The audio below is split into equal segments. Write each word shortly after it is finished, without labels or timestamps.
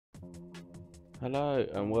Hello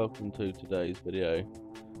and welcome to today's video.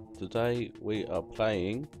 Today we are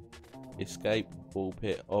playing Escape Ball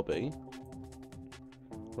Pit Obby.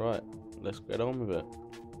 Right, let's get on with it.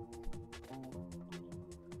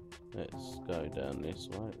 Let's go down this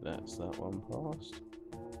way. That's that one past.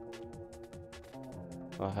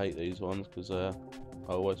 I hate these ones because I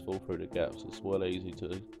always fall through the gaps. It's well easy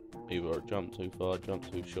to either jump too far,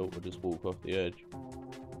 jump too short, or just walk off the edge.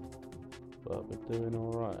 But we're doing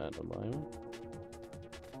alright at the moment.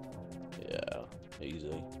 Yeah,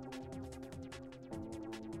 easy.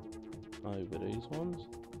 Over these ones.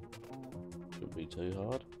 Shouldn't be too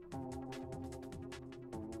hard.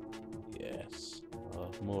 Yes.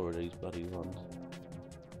 More of these bloody ones.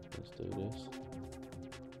 Let's do this.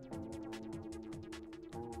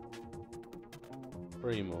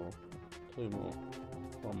 3 more. 2 more.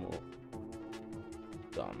 1 more.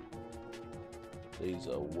 Done. These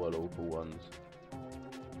are well awful ones.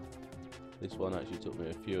 This one actually took me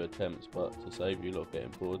a few attempts, but to save you lot getting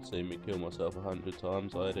bored seeing me kill myself 100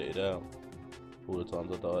 times, I edited out all the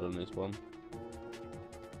times I died on this one.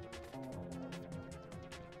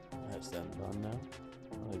 That's them done now.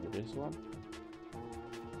 Over this one.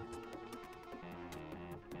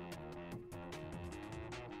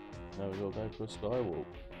 Now we've got to go for a skywalk.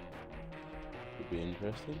 Could be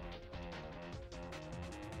interesting.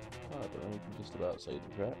 I don't know, we can just about see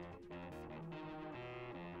the track.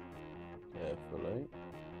 Carefully.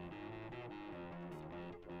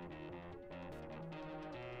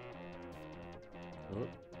 Oh,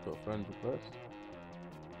 got a friend request.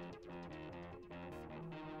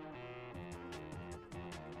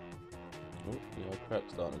 Oh, yeah,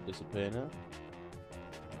 crack's starting to disappear now.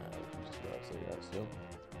 We can just about see that still.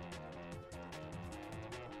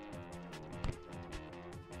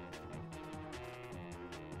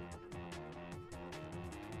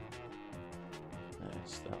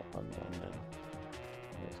 That's that one done then.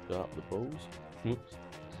 Let's go up the balls. Whoops.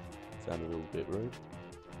 Sounded a little bit rude.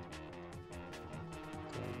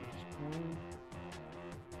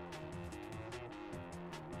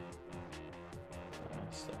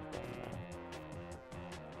 That's that one now.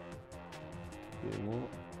 A few more.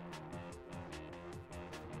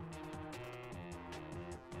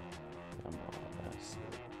 Come on, that's it.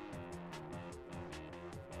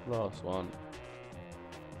 Last one.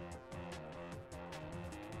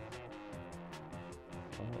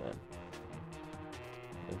 Then.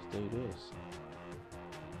 Let's do this.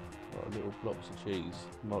 Got little blocks of cheese,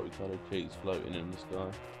 multicoloured cheese floating in the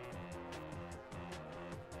sky.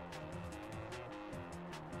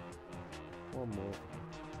 One more.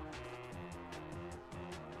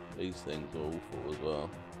 These things are awful as well.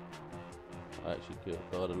 I actually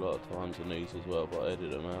died a lot of times on these as well, but I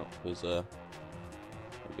edited them out because,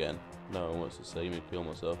 again, no one wants to see me kill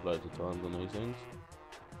myself loads of times on these things.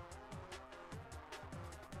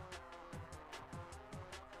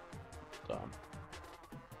 Done.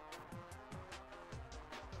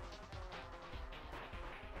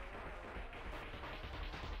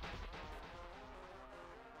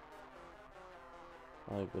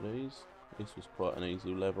 Over these. This was quite an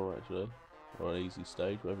easy level actually, or an easy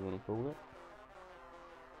stage, whatever you want to call it.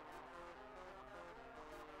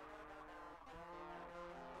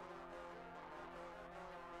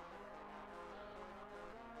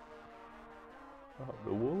 Up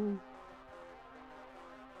the wall.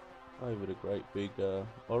 Over the great big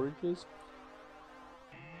oranges.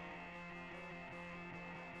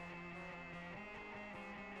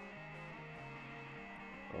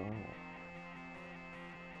 Oh.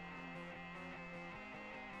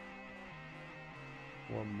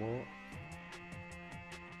 One more.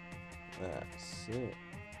 That's it.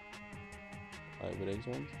 Over these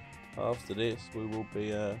ones. After this we will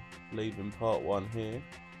be leaving part 1 here.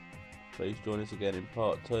 Please join us again in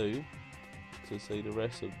part 2 to see the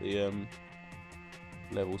rest of the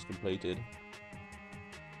levels completed.